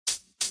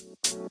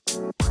At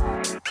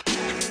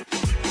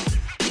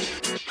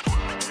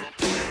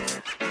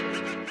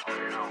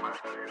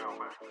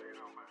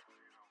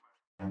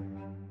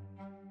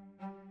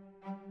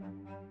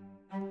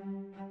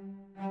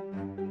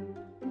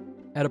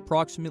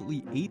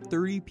approximately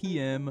 8:30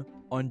 p.m.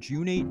 on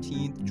June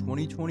 18,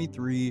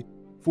 2023,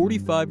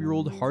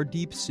 45-year-old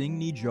Hardeep Singh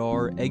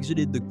Nijjar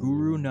exited the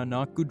Guru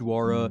Nanak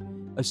Gurdwara,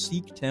 a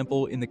Sikh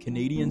temple in the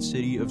Canadian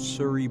city of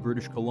Surrey,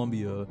 British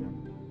Columbia.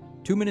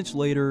 2 minutes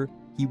later,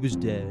 he was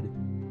dead.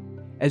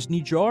 As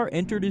Nijjar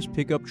entered his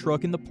pickup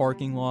truck in the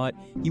parking lot,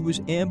 he was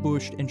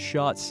ambushed and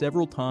shot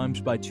several times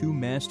by two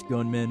masked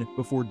gunmen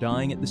before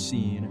dying at the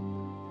scene.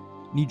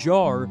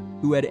 Nijjar,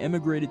 who had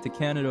emigrated to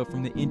Canada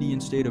from the Indian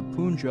state of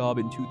Punjab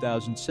in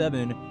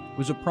 2007,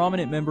 was a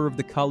prominent member of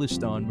the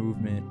Khalistan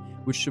movement,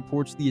 which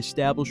supports the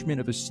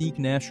establishment of a Sikh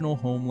national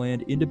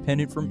homeland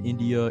independent from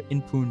India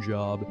in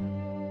Punjab.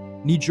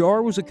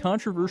 Nijjar was a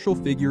controversial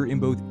figure in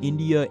both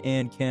India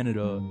and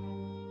Canada.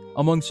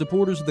 Among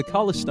supporters of the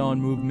Khalistan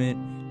movement,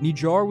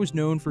 Nijjar was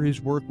known for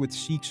his work with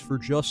Sikhs for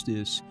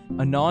Justice,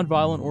 a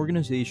non-violent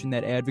organization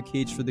that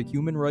advocates for the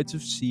human rights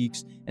of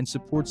Sikhs and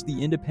supports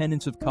the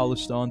independence of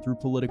Khalistan through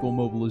political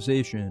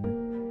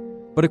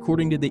mobilization. But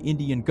according to the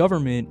Indian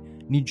government,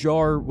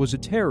 Nijjar was a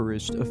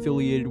terrorist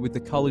affiliated with the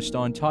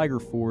Khalistan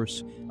Tiger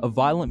Force, a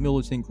violent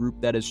militant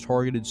group that has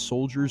targeted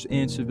soldiers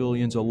and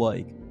civilians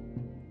alike.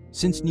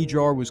 Since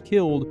Nijjar was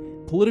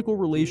killed, political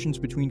relations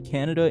between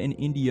Canada and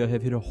India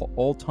have hit an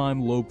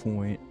all-time low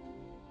point.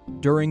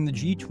 During the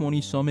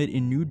G20 summit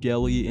in New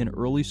Delhi in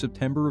early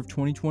September of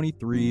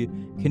 2023,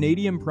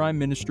 Canadian Prime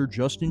Minister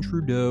Justin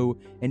Trudeau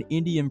and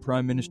Indian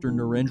Prime Minister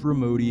Narendra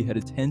Modi had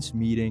a tense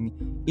meeting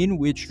in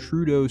which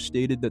Trudeau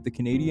stated that the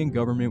Canadian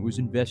government was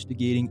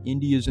investigating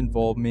India's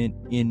involvement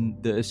in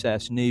the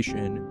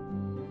assassination.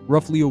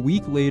 Roughly a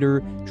week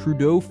later,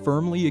 Trudeau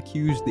firmly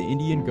accused the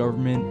Indian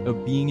government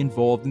of being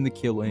involved in the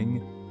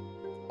killing.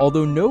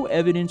 Although no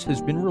evidence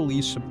has been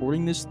released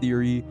supporting this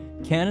theory,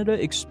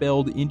 Canada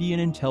expelled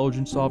Indian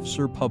intelligence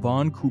officer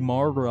Pavan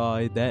Kumar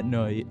Rai that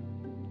night.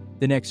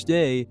 The next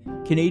day,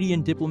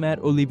 Canadian diplomat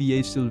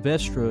Olivier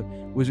Sylvestre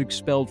was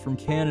expelled from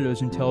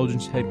Canada's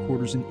intelligence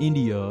headquarters in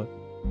India.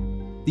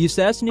 The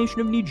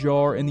assassination of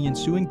Nijjar and the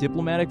ensuing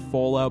diplomatic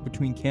fallout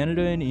between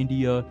Canada and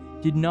India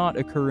did not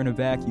occur in a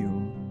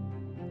vacuum.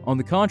 On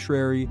the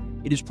contrary,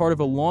 it is part of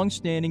a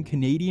long-standing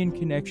Canadian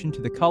connection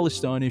to the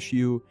Khalistan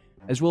issue,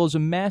 as well as a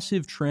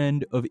massive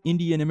trend of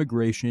Indian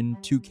immigration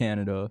to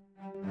Canada.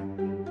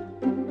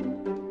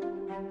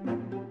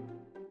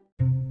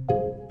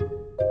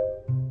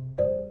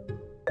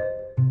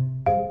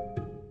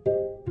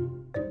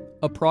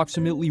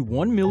 Approximately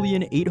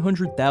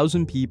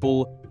 1,800,000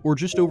 people, or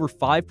just over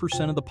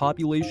 5% of the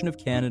population of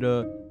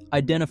Canada,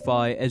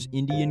 identify as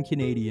Indian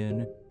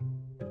Canadian.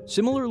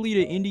 Similarly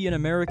to Indian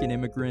American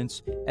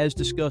immigrants, as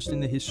discussed in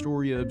the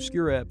Historia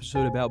Obscura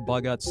episode about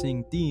Bhagat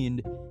Singh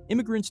Thind,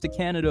 immigrants to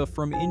Canada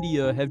from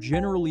India have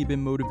generally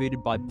been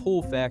motivated by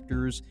pull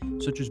factors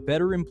such as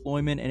better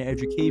employment and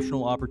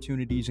educational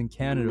opportunities in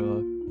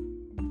Canada.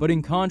 But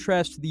in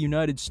contrast to the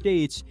United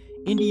States,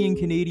 Indian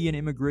Canadian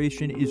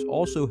immigration is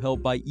also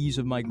helped by ease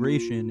of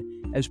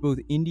migration, as both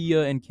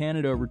India and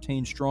Canada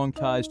retain strong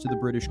ties to the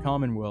British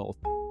Commonwealth.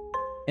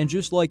 And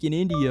just like in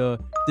India,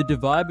 the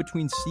divide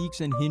between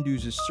Sikhs and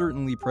Hindus is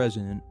certainly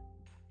present.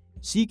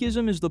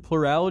 Sikhism is the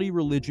plurality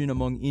religion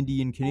among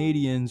Indian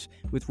Canadians,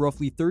 with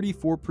roughly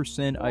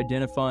 34%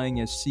 identifying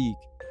as Sikh.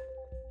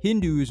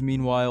 Hindus,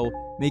 meanwhile,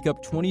 make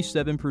up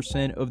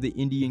 27% of the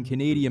Indian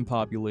Canadian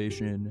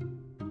population.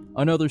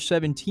 Another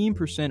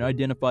 17%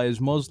 identify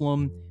as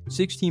Muslim,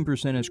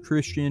 16% as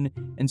Christian,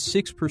 and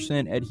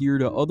 6% adhere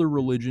to other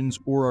religions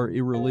or are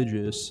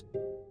irreligious.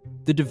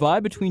 The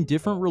divide between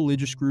different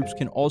religious groups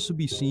can also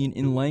be seen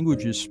in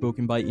languages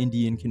spoken by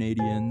Indian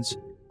Canadians.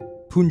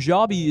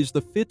 Punjabi is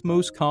the fifth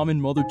most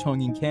common mother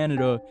tongue in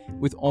Canada,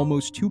 with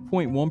almost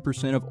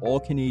 2.1% of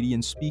all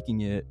Canadians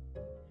speaking it.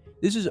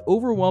 This is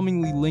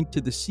overwhelmingly linked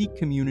to the Sikh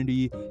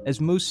community, as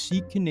most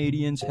Sikh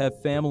Canadians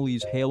have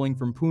families hailing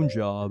from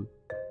Punjab.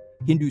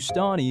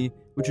 Hindustani,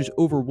 which is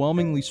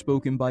overwhelmingly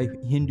spoken by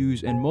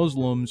Hindus and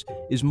Muslims,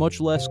 is much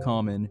less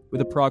common,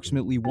 with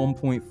approximately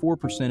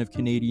 1.4% of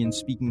Canadians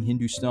speaking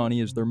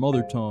Hindustani as their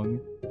mother tongue.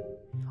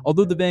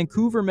 Although the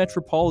Vancouver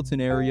metropolitan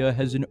area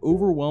has an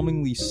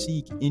overwhelmingly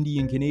Sikh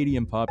Indian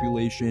Canadian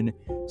population,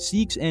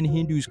 Sikhs and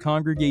Hindus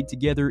congregate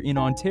together in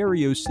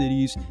Ontario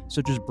cities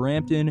such as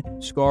Brampton,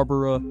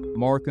 Scarborough,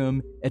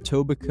 Markham,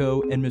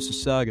 Etobicoke, and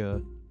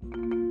Mississauga.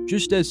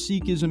 Just as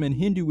Sikhism and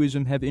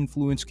Hinduism have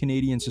influenced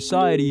Canadian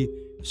society,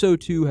 so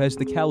too has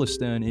the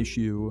Khalistan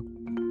issue.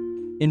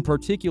 In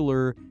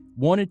particular,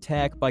 one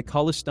attack by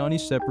Khalistani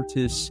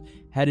separatists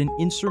had an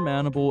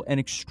insurmountable and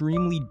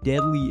extremely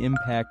deadly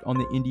impact on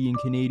the Indian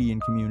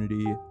Canadian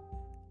community.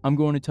 I'm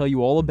going to tell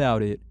you all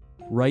about it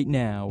right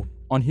now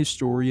on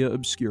Historia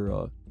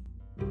Obscura.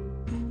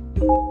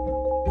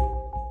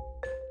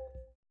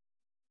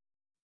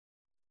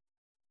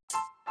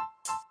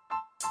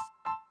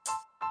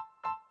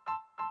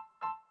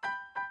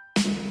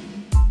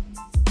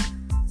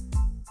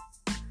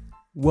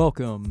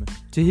 Welcome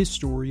to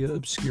Historia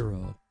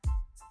Obscura.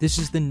 This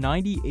is the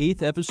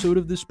 98th episode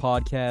of this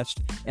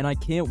podcast, and I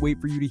can't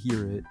wait for you to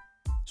hear it.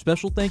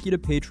 Special thank you to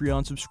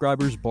Patreon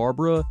subscribers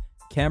Barbara,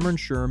 Cameron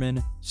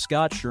Sherman,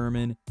 Scott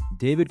Sherman,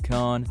 David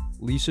Kahn,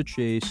 Lisa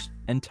Chase,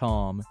 and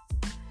Tom.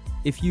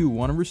 If you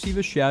want to receive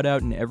a shout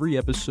out in every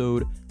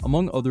episode,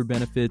 among other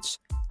benefits,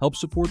 help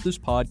support this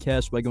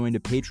podcast by going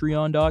to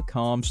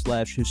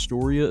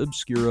patreon.com/Historia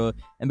Obscura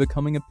and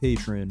becoming a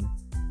patron.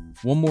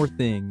 One more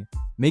thing,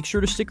 make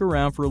sure to stick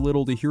around for a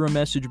little to hear a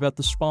message about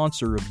the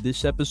sponsor of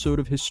this episode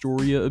of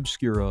Historia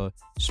Obscura,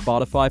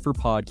 Spotify for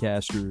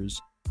Podcasters.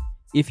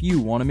 If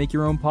you want to make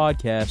your own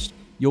podcast,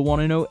 you'll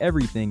want to know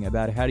everything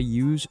about how to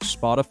use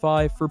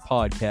Spotify for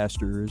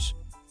Podcasters.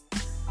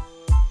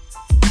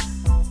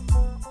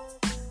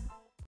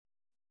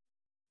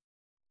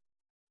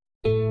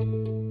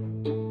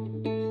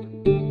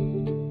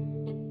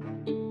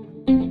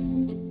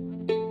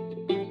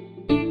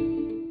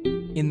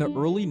 In the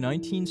early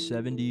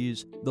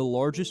 1970s, the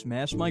largest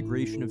mass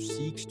migration of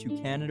Sikhs to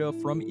Canada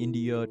from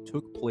India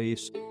took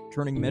place,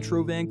 turning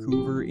Metro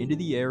Vancouver into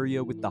the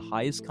area with the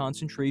highest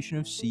concentration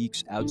of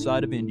Sikhs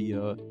outside of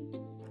India.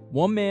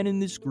 One man in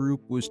this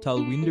group was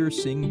Talwinder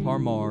Singh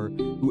Parmar,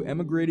 who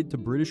emigrated to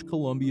British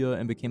Columbia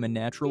and became a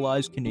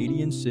naturalized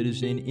Canadian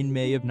citizen in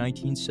May of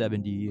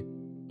 1970.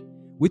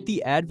 With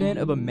the advent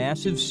of a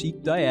massive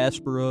Sikh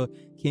diaspora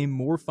came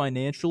more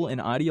financial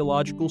and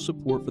ideological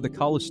support for the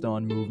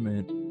Khalistan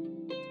movement.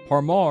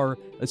 Parmar,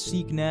 a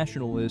Sikh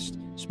nationalist,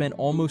 spent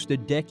almost a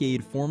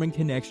decade forming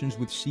connections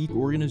with Sikh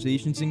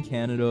organizations in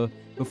Canada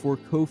before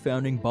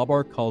co-founding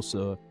Babbar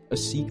Khalsa, a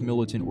Sikh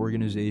militant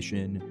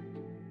organization.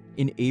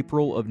 In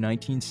April of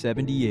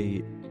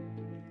 1978,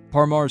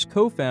 Parmar's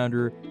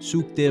co-founder,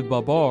 Sukhdev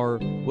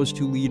Babbar, was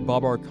to lead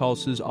Babbar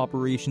Khalsa's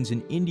operations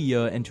in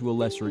India and to a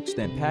lesser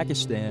extent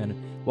Pakistan,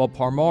 while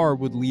Parmar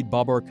would lead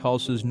Babbar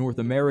Khalsa's North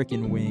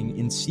American wing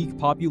in Sikh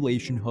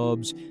population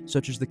hubs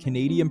such as the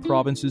Canadian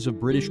provinces of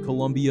British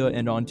Columbia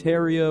and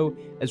Ontario,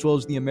 as well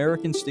as the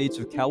American states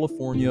of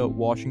California,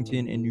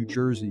 Washington, and New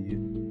Jersey.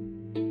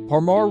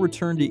 Parmar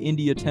returned to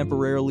India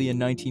temporarily in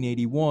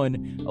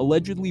 1981,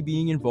 allegedly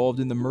being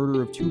involved in the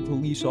murder of 2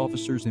 police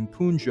officers in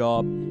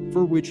Punjab,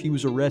 for which he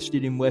was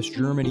arrested in West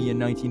Germany in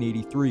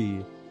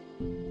 1983.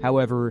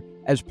 However,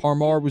 as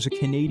Parmar was a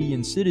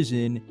Canadian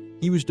citizen,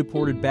 he was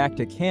deported back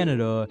to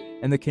Canada,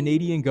 and the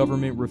Canadian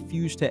government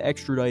refused to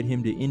extradite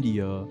him to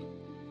India.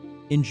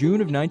 In June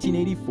of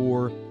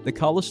 1984, the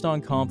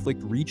Khalistan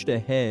conflict reached a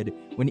head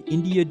when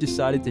India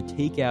decided to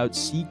take out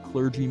Sikh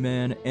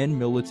clergyman and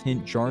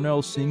militant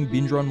Jarnail Singh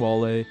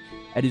Bhindranwale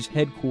at his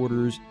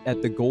headquarters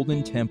at the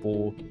Golden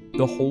Temple,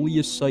 the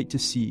holiest site to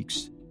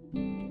Sikhs.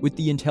 With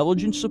the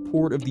intelligent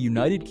support of the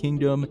United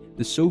Kingdom,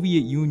 the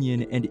Soviet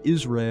Union, and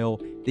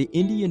Israel, the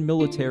Indian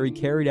military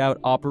carried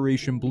out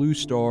Operation Blue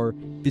Star,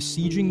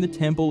 besieging the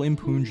temple in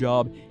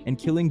Punjab and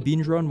killing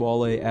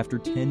Bhindranwale after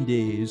 10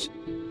 days.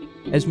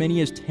 As many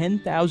as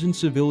 10,000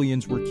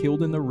 civilians were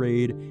killed in the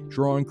raid,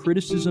 drawing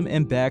criticism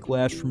and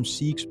backlash from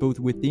Sikhs both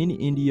within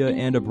India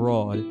and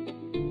abroad.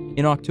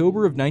 In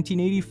October of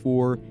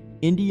 1984,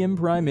 Indian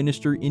Prime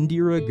Minister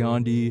Indira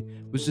Gandhi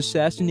was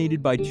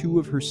assassinated by 2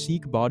 of her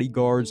Sikh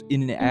bodyguards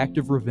in an act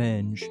of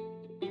revenge.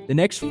 The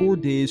next 4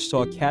 days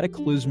saw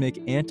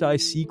cataclysmic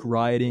anti-Sikh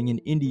rioting in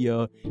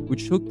India,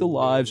 which took the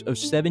lives of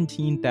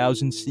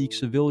 17,000 Sikh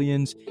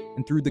civilians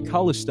and threw the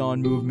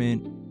Khalistan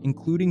movement,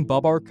 including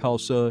Babbar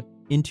Khalsa,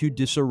 into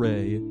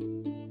disarray.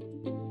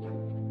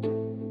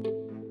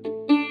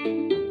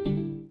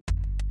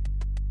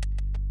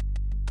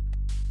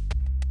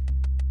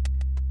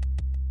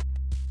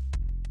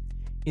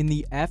 In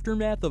the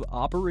aftermath of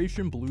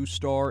Operation Blue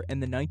Star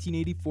and the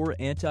 1984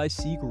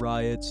 anti-Sikh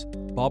riots,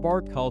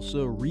 Babbar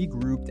Khalsa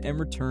regrouped and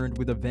returned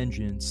with a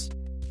vengeance.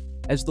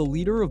 As the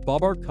leader of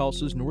Babbar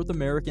Khalsa's North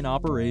American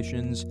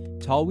operations,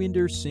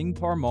 Talwinder Singh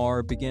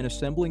Parmar began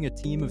assembling a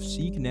team of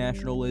Sikh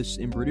nationalists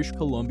in British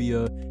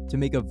Columbia to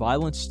make a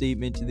violent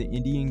statement to the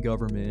Indian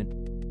government.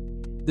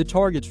 The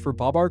targets for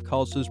Babbar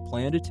Khalsa's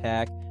planned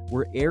attack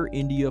were Air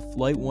India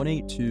Flight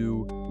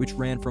 182, which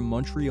ran from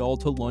Montreal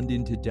to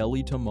London to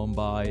Delhi to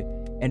Mumbai,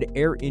 and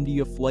Air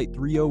India Flight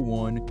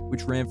 301,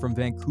 which ran from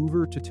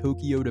Vancouver to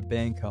Tokyo to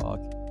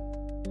Bangkok.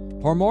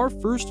 Parmar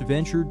first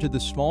ventured to the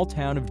small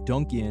town of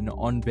Duncan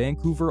on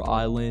Vancouver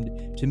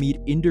Island to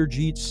meet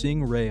Inderjeet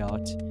Singh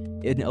Rayat,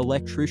 an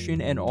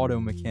electrician and auto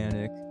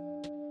mechanic.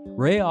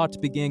 Rayat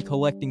began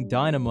collecting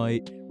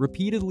dynamite,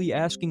 repeatedly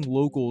asking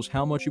locals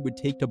how much it would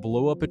take to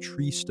blow up a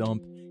tree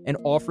stump and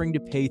offering to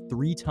pay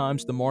 3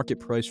 times the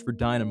market price for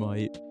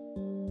dynamite.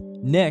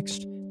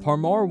 Next,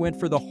 Parmar went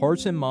for the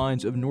hearts and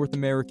minds of North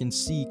American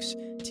Sikhs,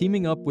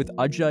 teaming up with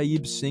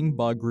Ajaib Singh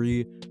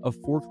Bagri, a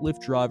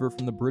forklift driver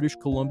from the British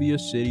Columbia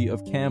city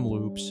of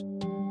Kamloops.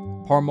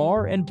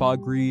 Parmar and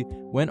Bagri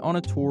went on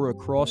a tour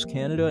across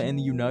Canada and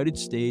the United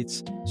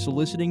States,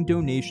 soliciting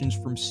donations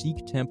from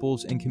Sikh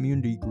temples and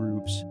community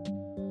groups.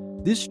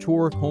 This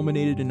tour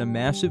culminated in a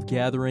massive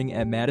gathering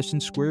at Madison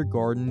Square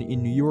Garden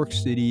in New York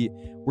City,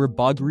 where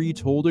Bagri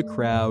told a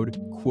crowd,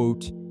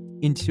 quote,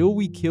 "Until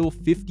we kill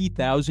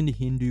 50,000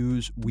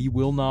 Hindus, we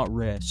will not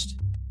rest."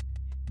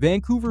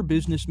 Vancouver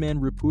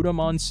businessman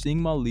Riputaman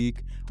Singh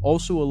Malik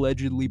also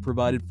allegedly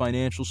provided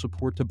financial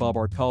support to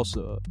Babbar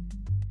Khalsa.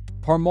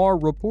 Parmar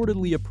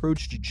reportedly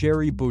approached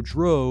Jerry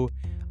Boudreau,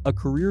 a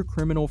career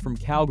criminal from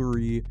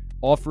Calgary,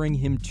 offering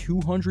him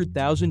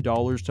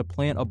 $200,000 to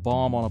plant a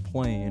bomb on a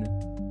plane.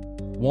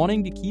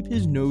 Wanting to keep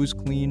his nose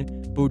clean,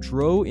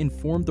 Boudreau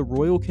informed the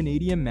Royal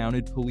Canadian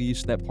Mounted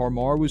Police that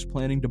Parmar was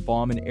planning to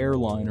bomb an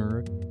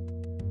airliner.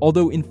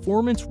 Although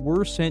informants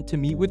were sent to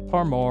meet with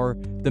Parmar,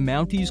 the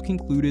Mounties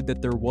concluded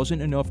that there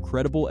wasn't enough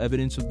credible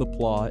evidence of the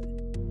plot.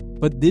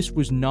 But this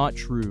was not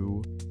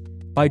true.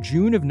 By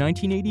June of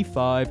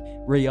 1985,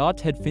 Rayat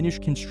had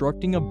finished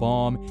constructing a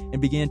bomb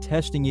and began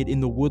testing it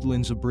in the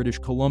woodlands of British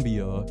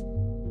Columbia.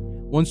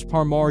 Once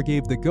Parmar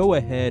gave the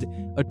go-ahead,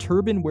 a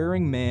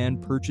turban-wearing man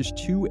purchased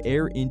 2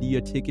 Air India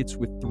tickets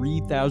with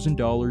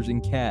 $3,000 in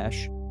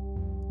cash.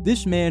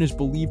 This man is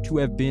believed to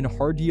have been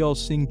Hardyal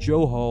Singh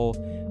Johal,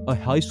 a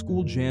high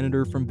school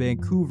janitor from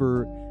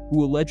Vancouver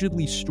who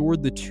allegedly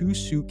stored the 2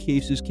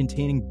 suitcases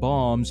containing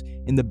bombs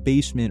in the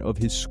basement of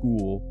his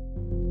school.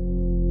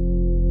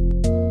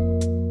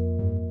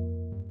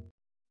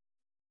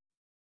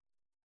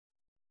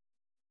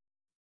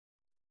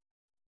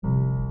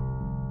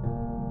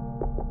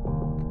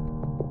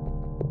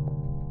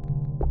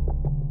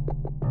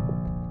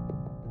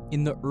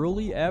 In the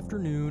early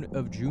afternoon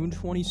of June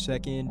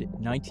 22,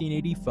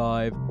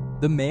 1985,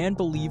 the man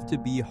believed to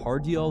be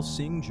Hardyal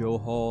Singh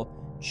Johal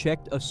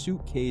checked a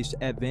suitcase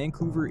at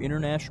Vancouver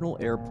International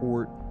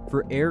Airport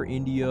for Air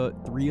India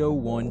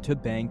 301 to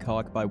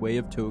Bangkok by way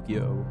of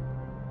Tokyo.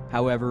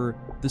 However,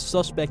 the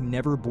suspect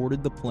never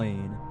boarded the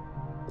plane.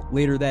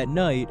 Later that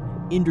night,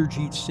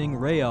 Inderjeet Singh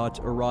Rayat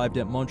arrived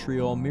at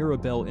Montreal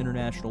Mirabel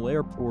International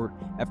Airport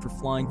after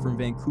flying from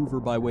Vancouver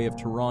by way of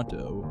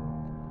Toronto.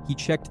 He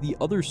checked the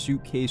other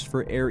suitcase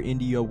for Air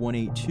India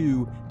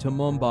 182 to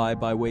Mumbai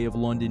by way of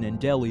London and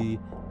Delhi,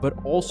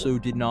 but also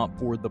did not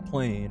board the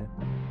plane.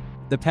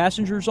 The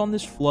passengers on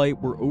this flight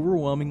were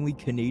overwhelmingly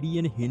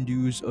Canadian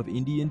Hindus of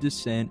Indian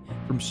descent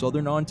from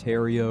southern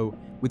Ontario,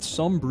 with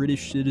some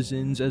British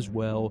citizens as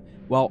well,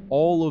 while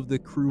all of the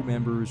crew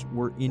members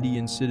were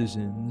Indian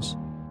citizens.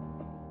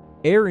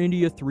 Air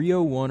India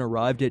 301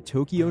 arrived at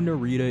Tokyo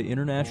Narita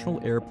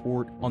International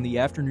Airport on the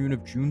afternoon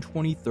of June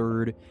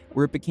 23rd,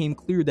 where it became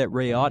clear that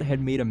Rayat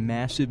had made a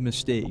massive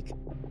mistake.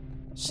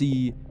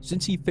 See,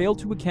 since he failed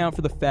to account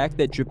for the fact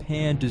that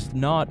Japan does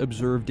not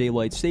observe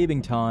daylight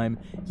saving time,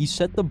 he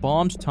set the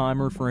bomb's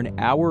timer for an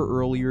hour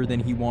earlier than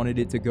he wanted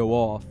it to go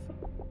off.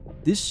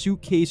 This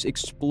suitcase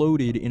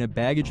exploded in a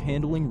baggage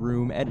handling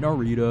room at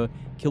Narita,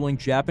 killing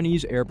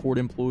Japanese airport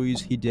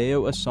employees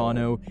Hideo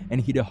Asano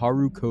and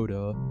Hideharu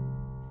Koda.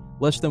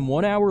 Less than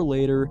 1 hour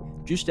later,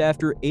 just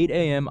after 8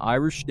 a.m.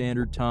 Irish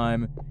Standard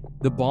Time,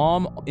 the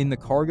bomb in the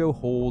cargo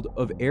hold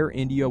of Air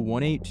India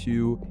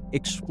 182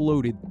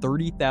 exploded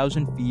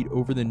 30,000 feet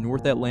over the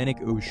North Atlantic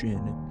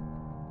Ocean.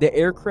 The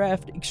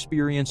aircraft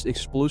experienced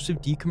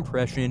explosive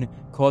decompression,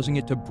 causing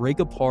it to break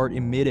apart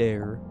in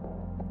midair.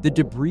 The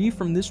debris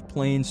from this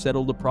plane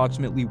settled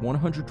approximately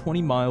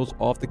 120 miles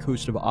off the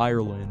coast of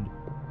Ireland.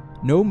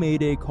 No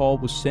Mayday call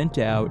was sent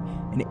out,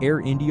 and Air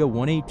India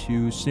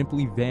 182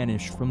 simply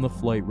vanished from the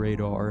flight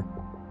radar.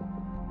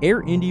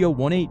 Air India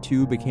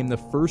 182 became the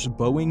first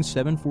Boeing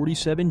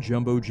 747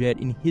 jumbo jet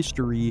in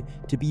history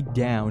to be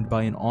downed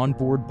by an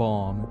onboard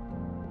bomb.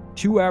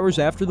 2 hours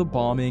after the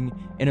bombing,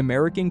 an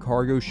American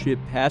cargo ship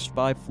passed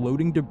by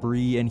floating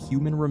debris and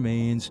human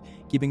remains,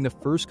 giving the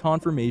first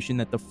confirmation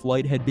that the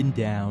flight had been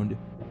downed.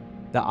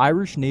 The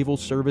Irish Naval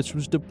Service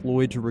was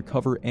deployed to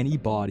recover any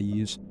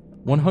bodies.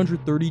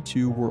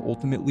 132 were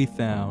ultimately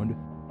found.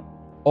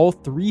 All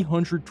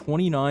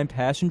 329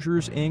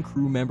 passengers and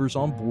crew members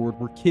on board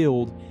were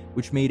killed,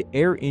 which made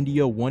Air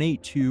India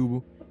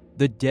 182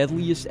 the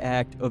deadliest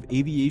act of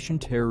aviation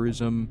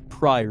terrorism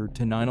prior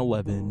to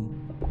 9/11.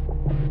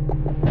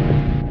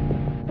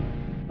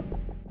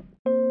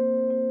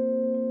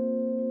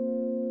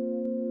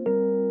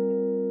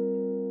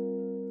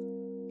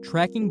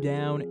 Tracking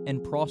down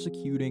and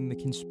prosecuting the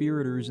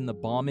conspirators in the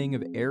bombing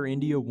of Air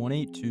India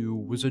 182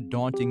 was a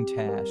daunting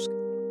task.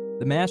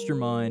 The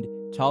mastermind,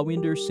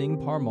 Talwinder Singh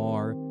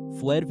Parmar,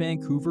 fled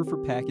Vancouver for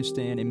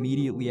Pakistan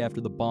immediately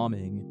after the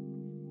bombing.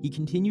 He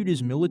continued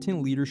his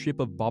militant leadership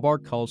of Babbar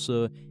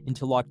Khalsa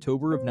until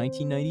October of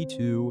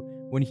 1992,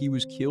 when he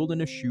was killed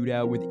in a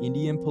shootout with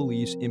Indian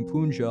police in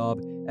Punjab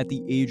at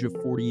the age of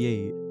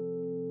 48.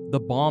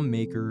 The bomb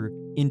maker,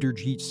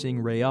 Inderjeet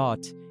Singh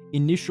Rayat,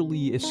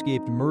 initially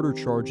escaped murder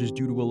charges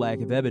due to a lack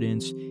of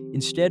evidence,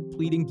 instead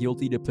pleading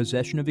guilty to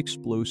possession of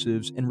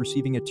explosives and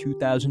receiving a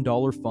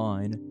 $2,000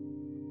 fine.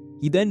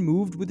 He then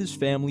moved with his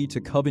family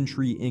to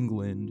Coventry,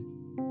 England.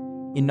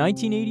 In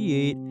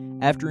 1988,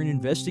 after an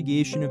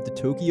investigation of the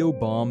Tokyo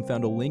bomb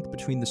found a link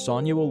between the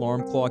Sanyo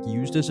alarm clock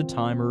used as a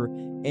timer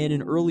and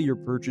an earlier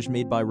purchase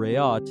made by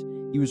Rayat,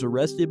 he was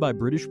arrested by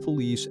British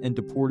police and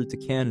deported to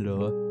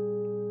Canada.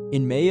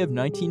 In May of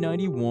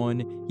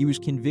 1991, he was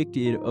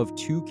convicted of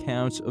 2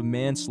 counts of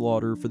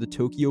manslaughter for the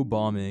Tokyo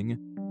bombing.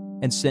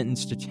 and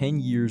sentenced to 10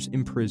 years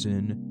in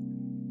prison.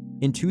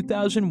 In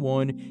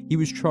 2001, he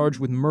was charged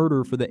with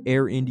murder for the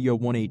Air India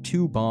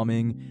 182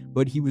 bombing,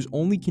 but he was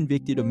only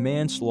convicted of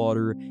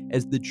manslaughter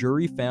as the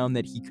jury found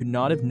that he could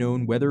not have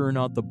known whether or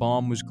not the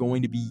bomb was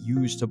going to be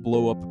used to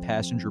blow up a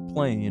passenger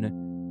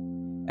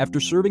plane. After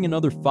serving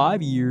another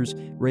 5 years,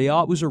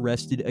 Rayat was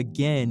arrested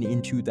again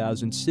in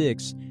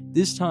 2006,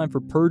 this time for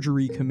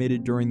perjury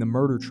committed during the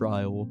murder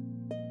trial.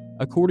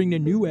 According to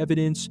new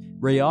evidence,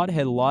 Rayat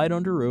had lied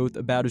under oath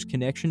about his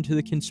connection to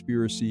the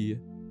conspiracy.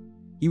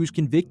 He was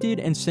convicted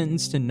and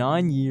sentenced to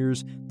 9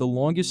 years, the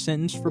longest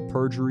sentence for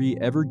perjury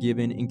ever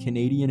given in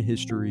Canadian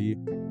history.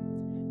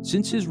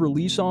 Since his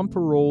release on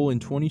parole in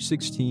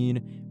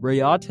 2016,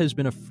 Rayat has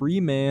been a free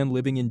man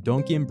living in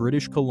Duncan,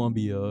 British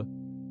Columbia.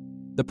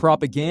 The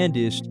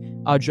propagandist,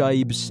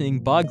 Ajaib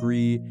Singh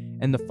Bagri,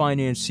 and the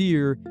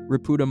financier,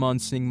 Ripudaman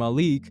Singh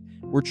Malik,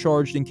 were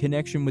charged in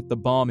connection with the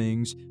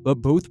bombings, but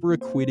both were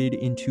acquitted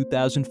in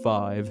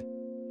 2005.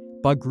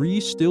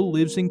 Bagri still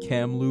lives in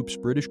Kamloops,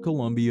 British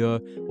Columbia,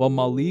 while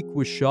Malik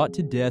was shot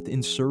to death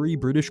in Surrey,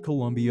 British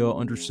Columbia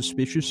under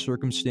suspicious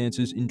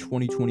circumstances in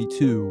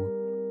 2022.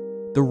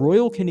 The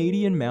Royal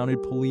Canadian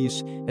Mounted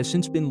Police has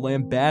since been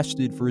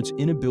lambasted for its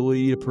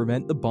inability to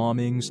prevent the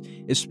bombings,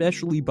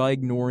 especially by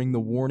ignoring the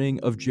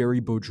warning of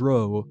Jerry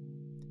Boudreau.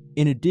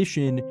 In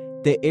addition,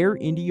 the Air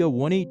India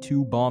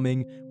 182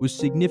 bombing was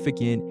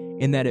significant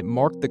in that it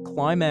marked the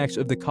climax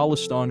of the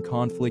Khalistan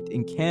conflict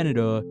in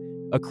Canada,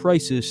 a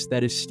crisis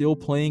that is still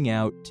playing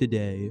out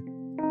today.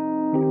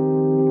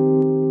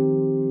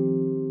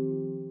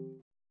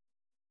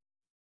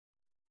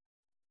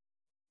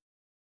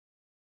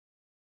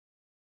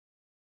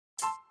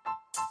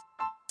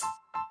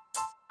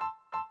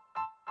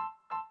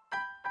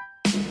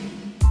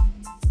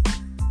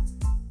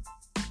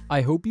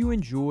 I hope you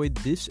enjoyed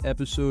this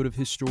episode of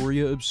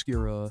Historia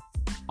Obscura.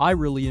 I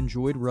really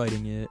enjoyed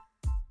writing it.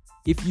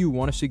 If you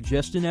want to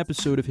suggest an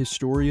episode of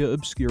Historia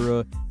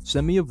Obscura,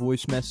 send me a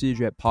voice message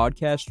at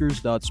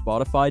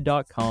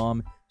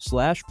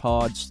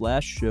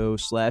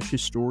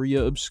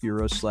podcasters.spotify.com/pod/show/Historia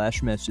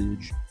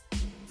Obscura/message.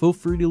 Feel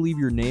free to leave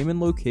your name and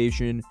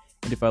location,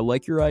 and if I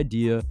like your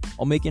idea,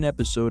 I'll make an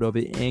episode of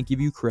it and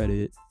give you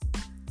credit.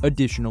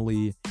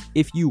 Additionally,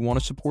 if you want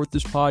to support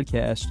this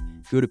podcast,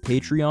 go to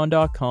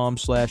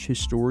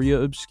patreon.com/Historia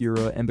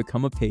Obscura and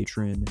become a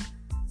patron.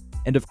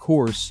 And of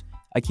course,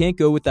 I can't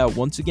go without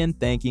once again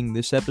thanking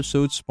this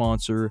episode's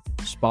sponsor,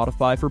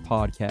 Spotify for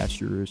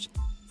Podcasters.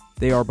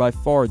 They are by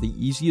far the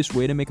easiest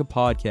way to make a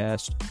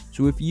podcast,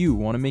 so if you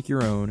want to make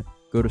your own,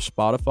 go to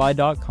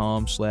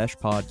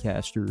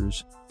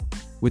spotify.com/podcasters.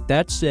 With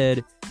that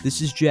said, this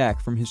is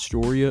Jack from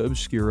Historia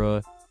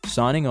Obscura,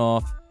 signing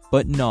off,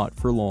 but not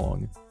for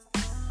long.